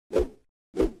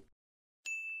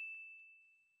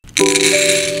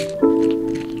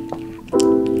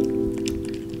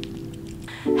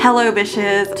Hello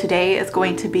bitches! Today is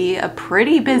going to be a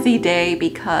pretty busy day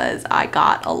because I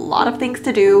got a lot of things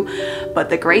to do,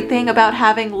 but the great thing about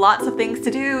having lots of things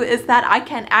to do is that I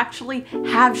can actually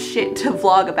have shit to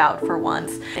vlog about for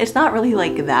once. It's not really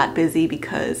like that busy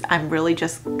because I'm really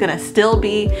just gonna still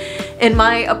be in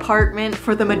my apartment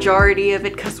for the majority of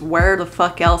it because where the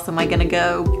fuck else am I gonna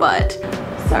go? But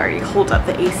sorry, hold up,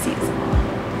 the AC is on.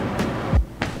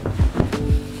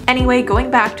 Anyway, going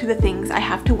back to the things I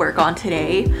have to work on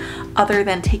today, other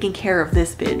than taking care of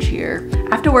this bitch here.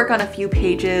 I have to work on a few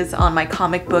pages on my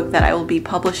comic book that I will be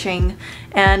publishing,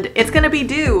 and it's gonna be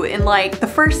due in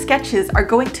the first sketches are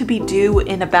going to be due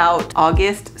in about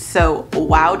August, so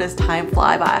wow, does time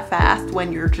fly by fast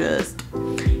when you're just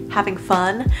having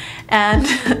fun.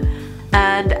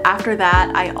 And after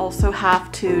that, I also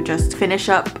have to just finish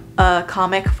up a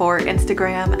comic for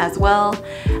Instagram as well.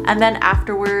 And then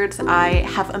afterwards, I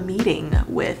have a meeting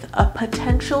with a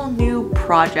potential new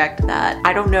project that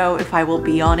I don't know if I will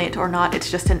be on it or not. It's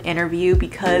just an interview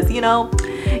because, you know,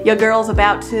 your girl's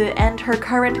about to end her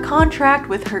current contract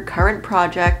with her current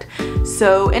project.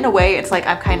 So in a way, it's like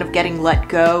I'm kind of getting let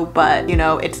go, but you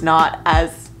know, it's not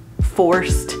as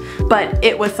forced. But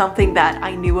it was something that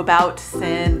I knew about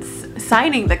since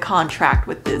signing the contract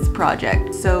with this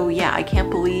project. So yeah, I can't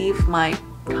believe my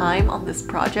time on this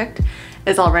project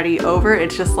is already over.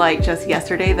 It's just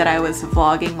yesterday that I was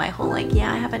vlogging my whole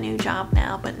yeah, I have a new job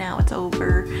now, but now it's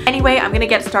over. Anyway, I'm gonna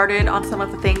get started on some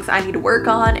of the things I need to work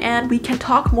on and we can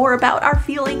talk more about our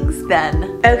feelings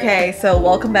then. Okay, so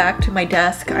welcome back to my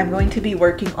desk. I'm going to be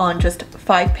working on just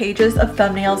 5 pages of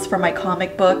thumbnails for my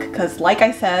comic book because like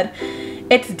I said,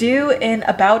 it's due in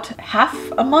about half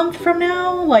a month from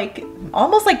now,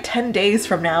 almost 10 days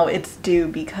from now it's due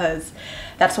because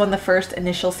that's when the first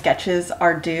initial sketches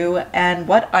are due. And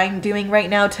what I'm doing right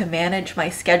now to manage my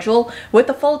schedule with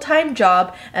a full-time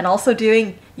job and also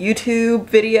doing YouTube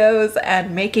videos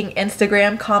and making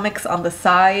Instagram comics on the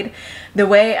side, the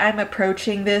way I'm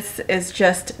approaching this is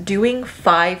just doing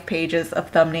 5 pages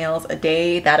of thumbnails a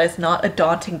day. That is not a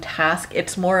daunting task.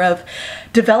 It's more of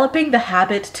developing the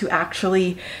habit to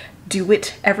actually do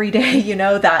it every day, you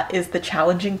know, that is the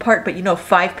challenging part. But you know,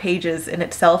 5 pages in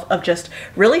itself of just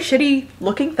really shitty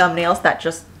looking thumbnails that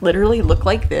just literally look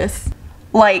like this.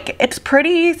 It's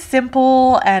pretty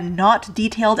simple and not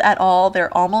detailed at all.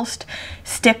 They're almost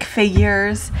stick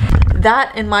figures.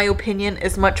 That, in my opinion,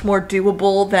 is much more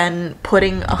doable than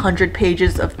putting 100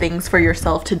 pages of things for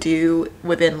yourself to do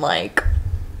within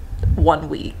 1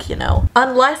 week, you know.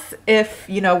 Unless if,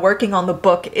 you know, working on the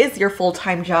book is your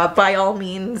full-time job, by all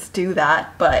means do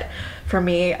that. But for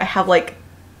me, I have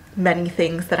many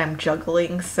things that I'm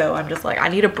juggling, so I'm just I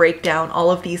need to break down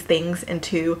all of these things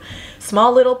into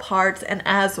small little parts. And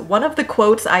as one of the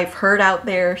quotes I've heard out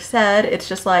there said, it's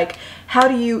just how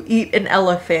do you eat an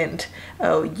elephant?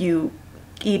 Oh, you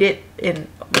eat it in...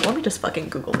 Let me just fucking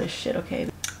Google this shit, okay?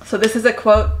 So this is a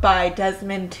quote by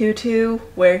Desmond Tutu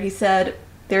where he said,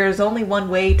 "There is only one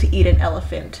way to eat an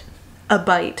elephant, a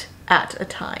bite at a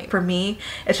time." For me,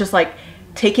 it's just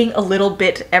taking a little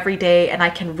bit every day, and I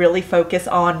can really focus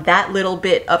on that little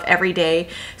bit of every day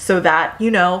so that,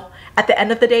 you know, at the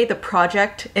end of the day, the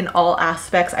project in all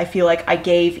aspects, I feel I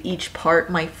gave each part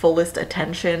my fullest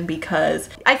attention. Because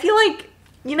I feel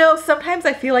you know, sometimes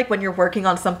I feel when you're working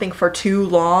on something for too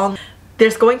long,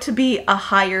 there's going to be a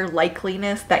higher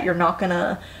likeliness that you're not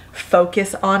gonna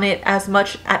focus on it as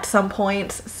much at some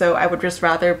points. So I would just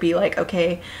rather be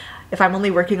okay, if I'm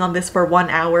only working on this for 1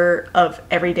 hour of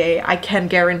every day, I can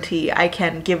guarantee I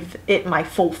can give it my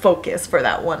full focus for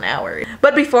that 1 hour.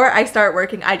 But before I start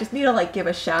working, I just need to give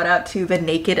a shout out to The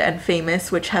Naked and Famous,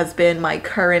 which has been my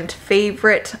current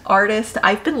favorite artist.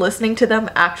 I've been listening to them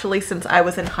actually since I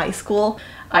was in high school.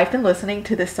 I've been listening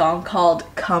to this song called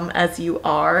Come As You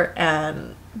Are,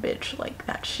 and bitch,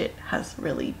 that shit has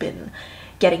really been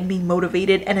getting me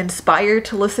motivated and inspired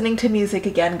to listening to music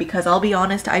again, because I'll be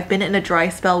honest, I've been in a dry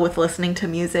spell with listening to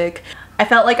music. I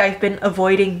felt I've been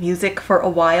avoiding music for a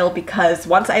while because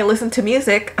once I listen to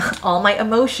music, all my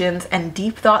emotions and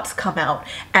deep thoughts come out.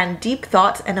 And deep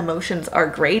thoughts and emotions are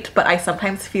great, but I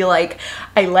sometimes feel I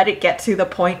let it get to the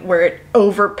point where it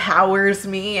overpowers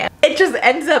me. It just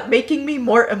ends up making me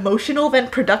more emotional than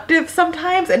productive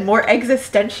sometimes and more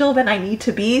existential than I need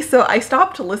to be. So I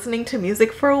stopped listening to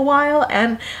music for a while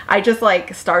and I just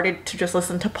started to just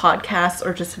listen to podcasts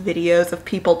or just videos of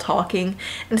people talking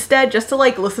instead, just to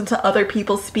listen to other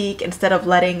people speak instead of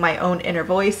letting my own inner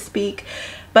voice speak.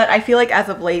 But I feel as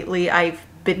of lately I've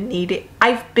been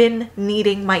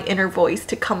needing my inner voice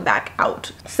to come back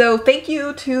out. So thank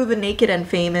you to the Naked and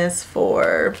Famous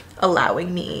for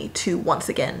allowing me to once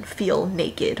again feel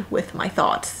naked with my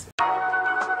thoughts.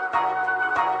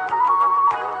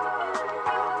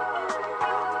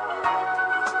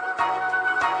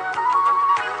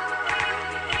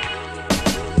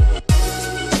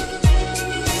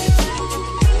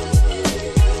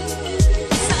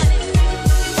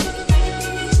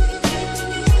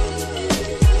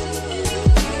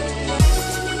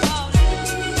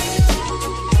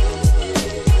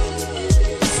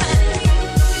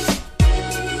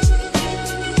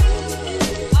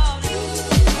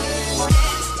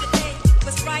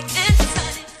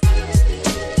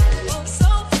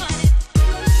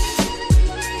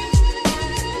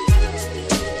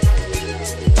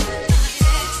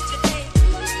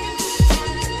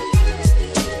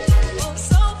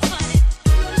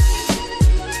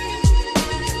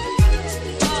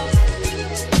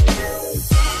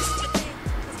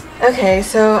 Okay,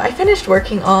 so I finished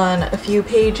working on a few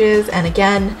pages, and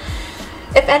again,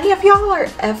 if any of y'all are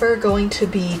ever going to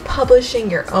be publishing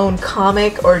your own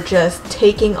comic or just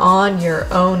taking on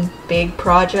your own big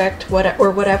project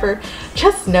or whatever,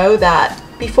 just know that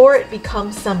before it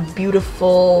becomes some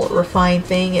beautiful, refined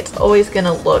thing, it's always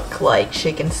gonna look like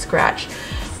chicken scratch.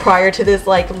 Prior to this,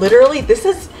 like literally, this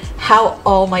is how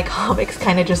all my comics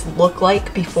kind of just look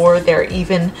like before they're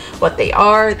even what they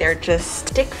are. They're just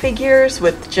stick figures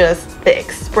with just the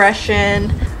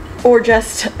expression or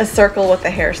just a circle with the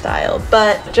hairstyle.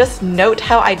 But just note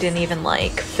how I didn't even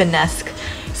like finesse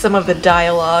some of the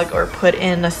dialogue or put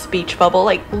in a speech bubble.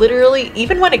 Like literally,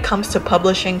 even when it comes to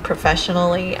publishing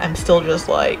professionally, I'm still just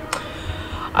like,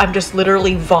 I'm just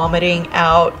literally vomiting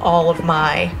out all of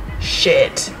my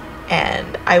shit.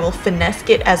 And I will finesse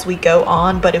it as we go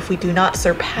on, but if we do not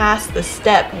surpass the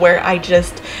step where I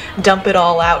just dump it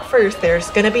all out first, there's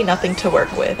gonna be nothing to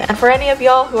work with. And for any of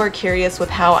y'all who are curious with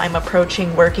how I'm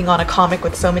approaching working on a comic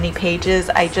with so many pages,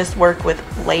 I just work with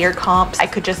layer comps. I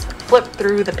could just flip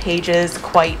through the pages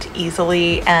quite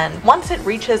easily, and once it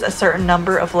reaches a certain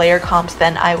number of layer comps,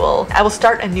 then I will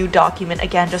start a new document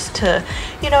again, just to,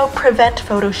 you know, prevent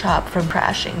Photoshop from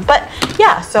crashing. But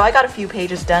yeah, so I got a few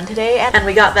pages done today, and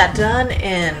we got that done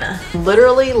in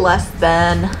literally less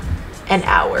than an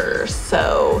hour.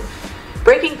 So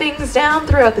breaking things down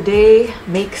throughout the day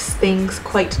makes things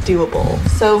quite doable.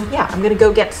 So yeah, I'm gonna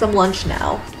go get some lunch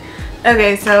now.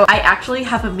 Okay, so I actually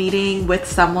have a meeting with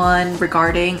someone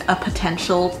regarding a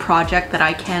potential project that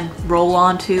I can roll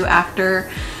on to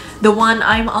after the one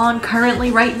I'm on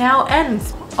currently right now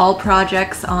ends. All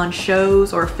projects on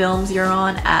shows or films you're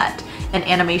on at an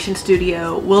animation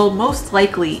studio will most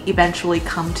likely eventually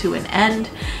come to an end,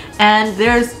 and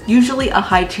there's usually a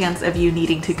high chance of you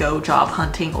needing to go job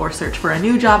hunting or search for a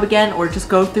new job again, or just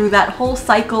go through that whole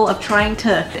cycle of trying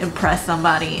to impress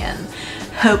somebody and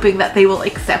hoping that they will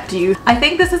accept you. I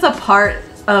think this is a part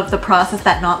of the process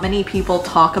that not many people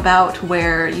talk about,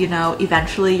 where, you know,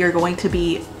 eventually you're going to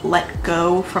be let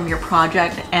go from your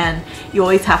project, and you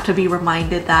always have to be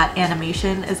reminded that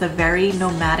animation is a very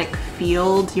nomadic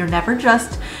field. You're never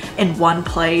just in one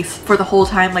place for the whole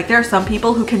time. Like, there are some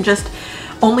people who can just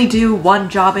only do one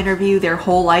job interview their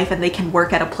whole life and they can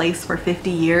work at a place for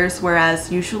 50 years,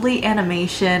 whereas usually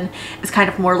animation is kind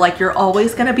of more like you're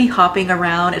always going to be hopping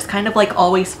around. It's kind of like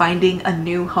always finding a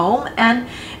new home, and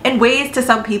in ways to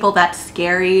some people that's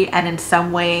scary, and in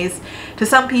some ways to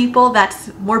some people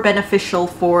that's more beneficial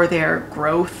for their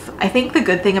growth. I think the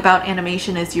good thing about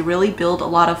animation is you really build a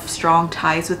lot of strong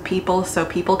ties with people, so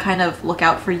people kind of look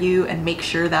out for you and make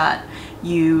sure that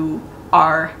you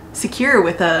are secure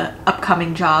with a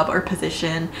upcoming job or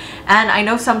position. And I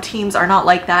know some teams are not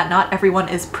like that. Not everyone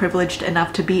is privileged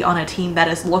enough to be on a team that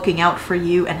is looking out for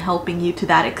you and helping you to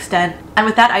that extent. And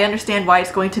with that, I understand why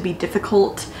it's going to be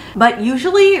difficult. But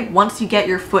usually once you get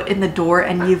your foot in the door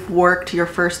and you've worked your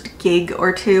first gig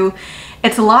or two,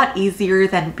 it's a lot easier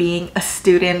than being a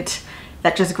student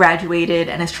that just graduated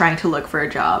and is trying to look for a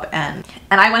job. And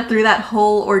I went through that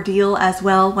whole ordeal as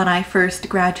well when I first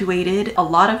graduated. A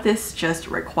lot of this just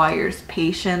requires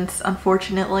patience,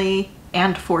 unfortunately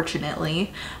and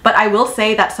fortunately. But I will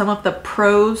say that some of the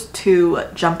pros to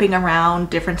jumping around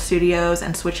different studios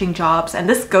and switching jobs, and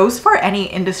this goes for any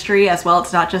industry as well,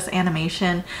 it's not just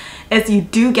animation, is you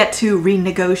do get to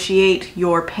renegotiate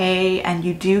your pay, and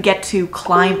you do get to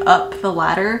climb up the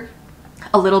ladder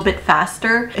a little bit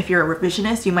faster. If you're a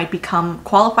revisionist, you might become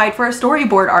qualified for a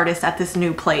storyboard artist at this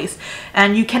new place,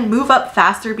 and you can move up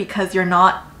faster because you're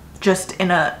not just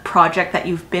in a project that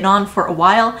you've been on for a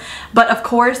while. But of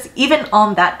course, even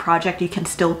on that project, you can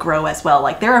still grow as well.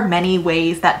 Like, there are many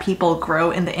ways that people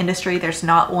grow in the industry. There's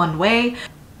not one way.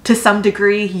 To some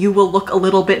degree, you will look a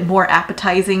little bit more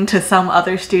appetizing to some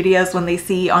other studios when they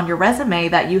see on your resume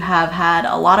that you have had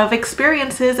a lot of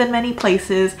experiences in many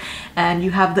places and you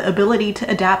have the ability to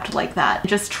adapt like that.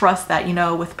 Just trust that, you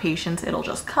know, with patience, it'll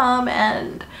just come,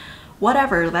 and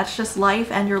whatever, that's just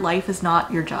life, and your life is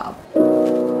not your job.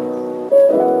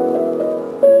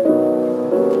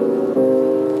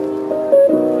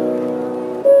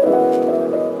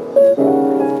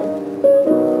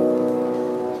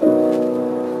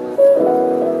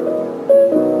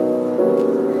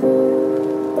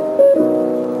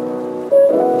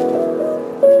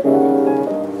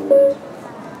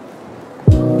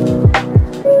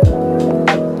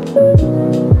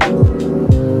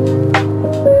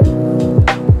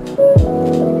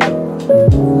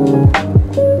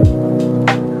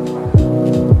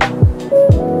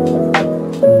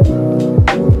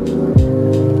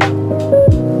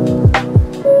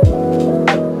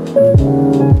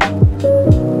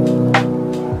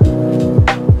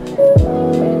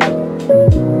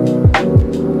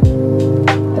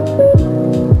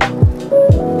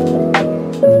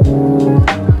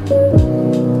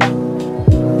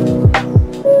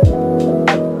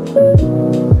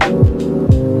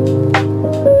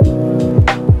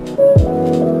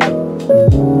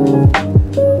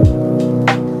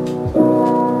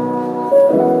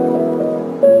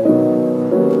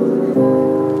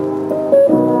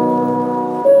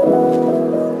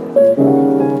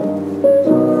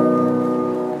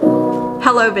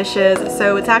 Hello Bishes.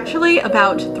 So it's actually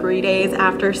about 3 days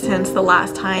after since the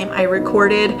last time I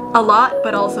recorded. A lot,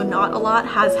 but also not a lot,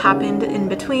 has happened in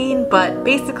between, but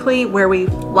basically where we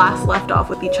last left off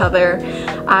with each other,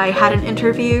 I had an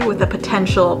interview with a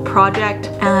potential project,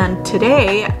 and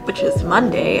today, which is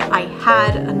Monday, I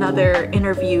had another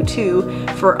interview too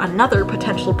for another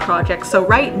potential project. So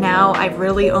right now I've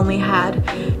really only had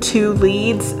 2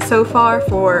 leads so far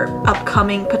for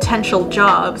upcoming potential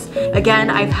jobs. Again,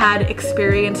 I've had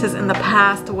experiences in the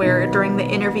past where during the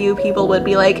interview people would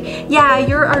be like, yeah,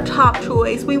 you're our top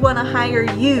choice, we want to hire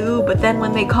you, but then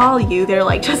when they call you, they're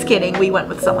like, just kidding, we went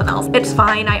with someone else. It's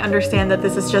fine, I understand that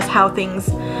this is just how things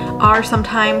are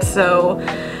sometimes, so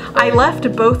I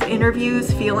left both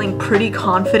interviews feeling pretty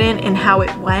confident in how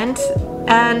it went,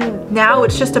 and now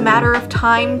it's just a matter of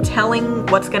time telling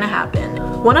what's gonna happen.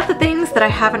 One of the things that I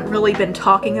haven't really been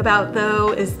talking about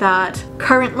though is that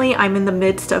currently I'm in the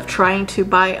midst of trying to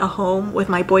buy a home with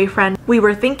my boyfriend. We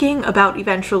were thinking about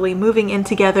eventually moving in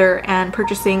together and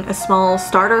purchasing a small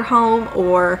starter home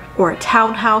or a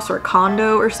townhouse or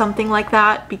condo or something like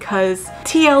that, because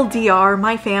TLDR,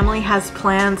 my family has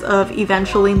plans of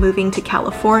eventually moving to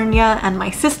California, and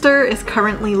my sister is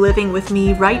currently living with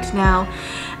me right now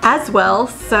as well,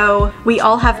 so we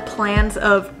all have plans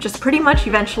of just pretty much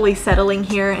eventually settling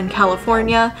here in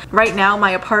California. Right now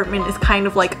my apartment is kind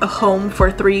of like a home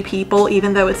for 3 people,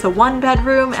 even though it's a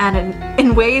 1-bedroom, and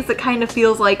in ways it kind of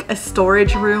feels like a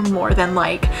storage room more than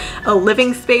like a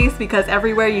living space, because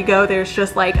everywhere you go there's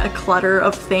just like a clutter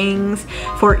of things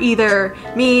for either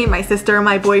me, my sister,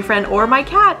 my boyfriend, or my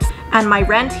cat. And my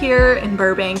rent here in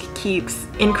Burbank keeps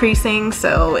increasing,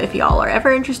 so if y'all are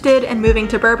ever interested in moving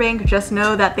to Burbank, just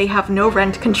know that they have no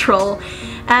rent control.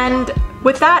 And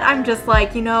with that, I'm just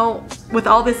like, you know, with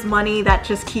all this money that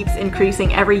just keeps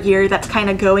increasing every year, that's kind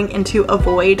of going into a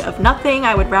void of nothing.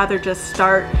 I would rather just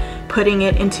start putting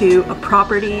it into a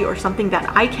property or something that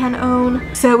I can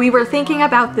own. So we were thinking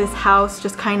about this house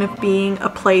just kind of being a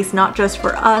place not just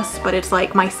for us, but it's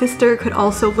like my sister could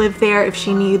also live there if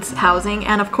she needs housing.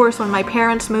 And of course, when my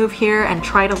parents move here and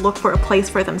try to look for a place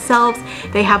for themselves,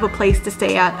 they have a place to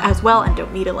stay at as well and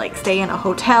don't need to like stay in a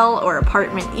hotel or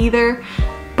apartment either.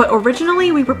 But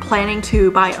originally we were planning to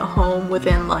buy a home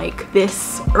within like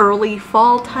this early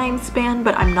fall time span,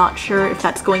 but I'm not sure if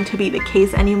that's going to be the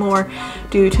case anymore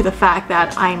due to the fact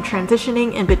that I'm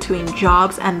transitioning in between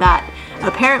jobs, and that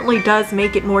apparently does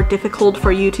make it more difficult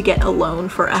for you to get a loan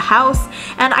for a house.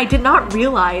 And I did not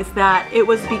realize that it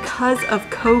was because of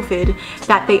COVID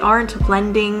that they aren't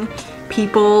lending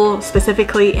people,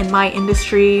 specifically in my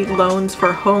industry, loans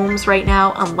for homes right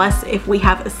now unless if we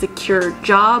have a secure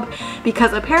job,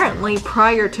 because apparently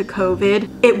prior to COVID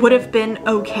it would have been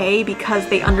okay because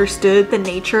they understood the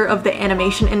nature of the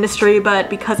animation industry, but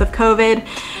because of COVID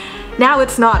now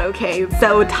it's not okay.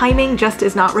 So timing just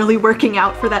is not really working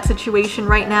out for that situation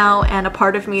right now, and a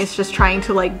part of me is just trying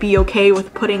to like be okay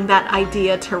with putting that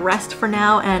idea to rest for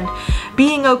now and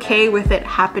being okay with it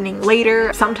happening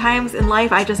later. Sometimes in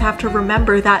life I just have to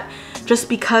remember that just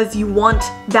because you want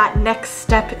that next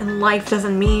step in life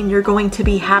doesn't mean you're going to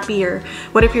be happier.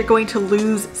 What if you're going to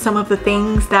lose some of the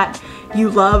things that you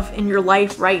love in your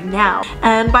life right now?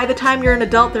 And by the time you're an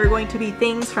adult, there are going to be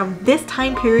things from this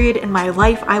time period in my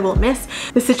life I will miss.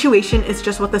 The situation is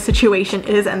just what the situation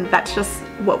is, and that's just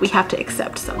what we have to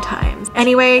accept sometimes.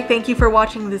 Anyway, thank you for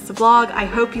watching this vlog. I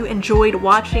hope you enjoyed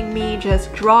watching me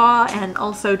just draw and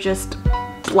also just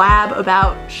blab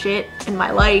about shit in my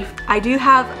life. I do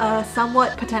have a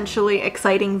somewhat potentially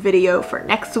exciting video for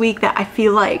next week that I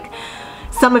feel like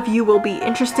some of you will be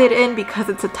interested in because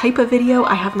it's a type of video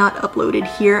I have not uploaded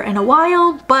here in a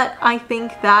while, but I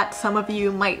think that some of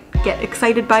you might get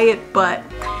excited by it, but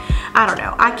I don't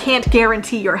know. I can't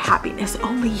guarantee your happiness.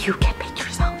 Only you can make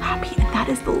yourself happy, and that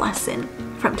is the lesson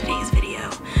from today's video.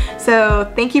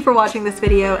 So thank you for watching this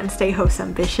video, and stay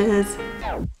wholesome, bitches.